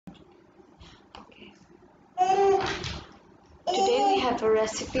have a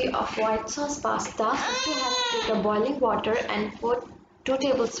recipe of white sauce pasta. First you have to take a boiling water and put 2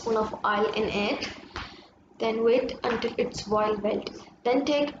 tablespoons of oil in it. Then wait until it's boil well. Then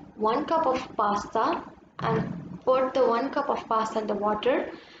take 1 cup of pasta and put the 1 cup of pasta in the water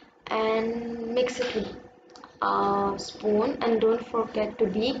and mix it with a spoon, and don't forget to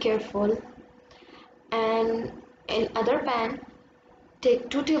be careful. And in other pan, take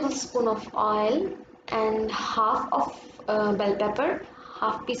 2 tablespoons of oil and half of bell pepper,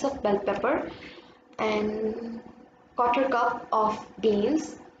 half piece of bell pepper, and 1/4 cup of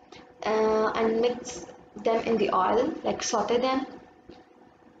beans, and mix them in the oil, like saute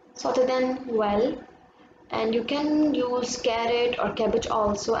them well. And you can use carrot or cabbage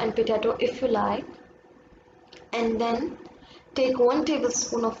also, and potato if you like. And then take 1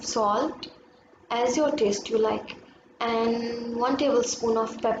 tablespoon of salt as your taste you like, and 1 tablespoon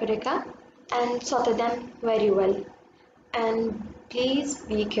of paprika, and saute them very well. And please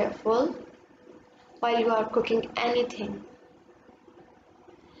be careful while you are cooking anything.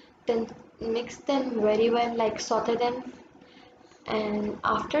 Then mix them very well, like saute them. And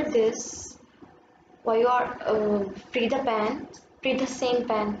after this, while you are preheat the same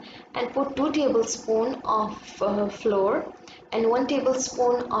pan and put 2 tablespoons of flour and 1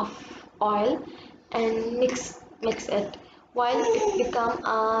 tablespoon of oil, and mix it while it become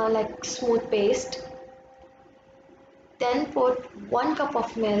like smooth paste. Then put 1 cup of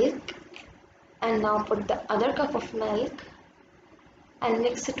milk, and now put the other cup of milk and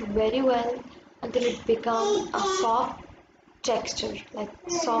mix it very well until it becomes a soft texture, like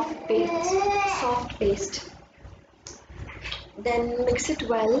soft paste. Then mix it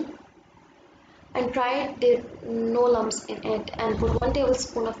well and try there no lumps in it, and put 1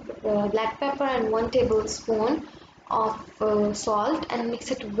 tablespoon of black pepper and 1 tablespoon of salt, and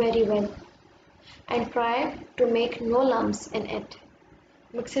mix it very well and try to make no lumps in it.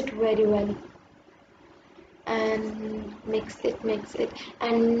 Mix it very well and mix it,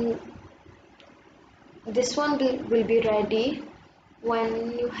 and this one will be ready when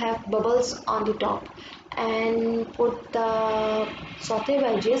you have bubbles on the top. And put the saute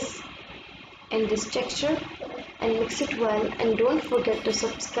veggies in this texture and mix it well, and don't forget to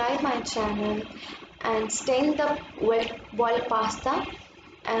subscribe my channel and stain the boiled pasta,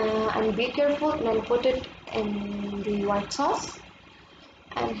 and be careful when put it in the white sauce.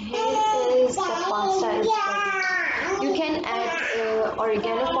 And here is the pasta is ready. You can add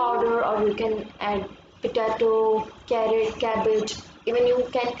oregano powder, or you can add potato, carrot, cabbage, even you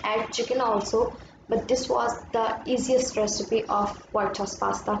can add chicken also, but this was the easiest recipe of white sauce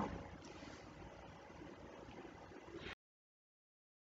pasta.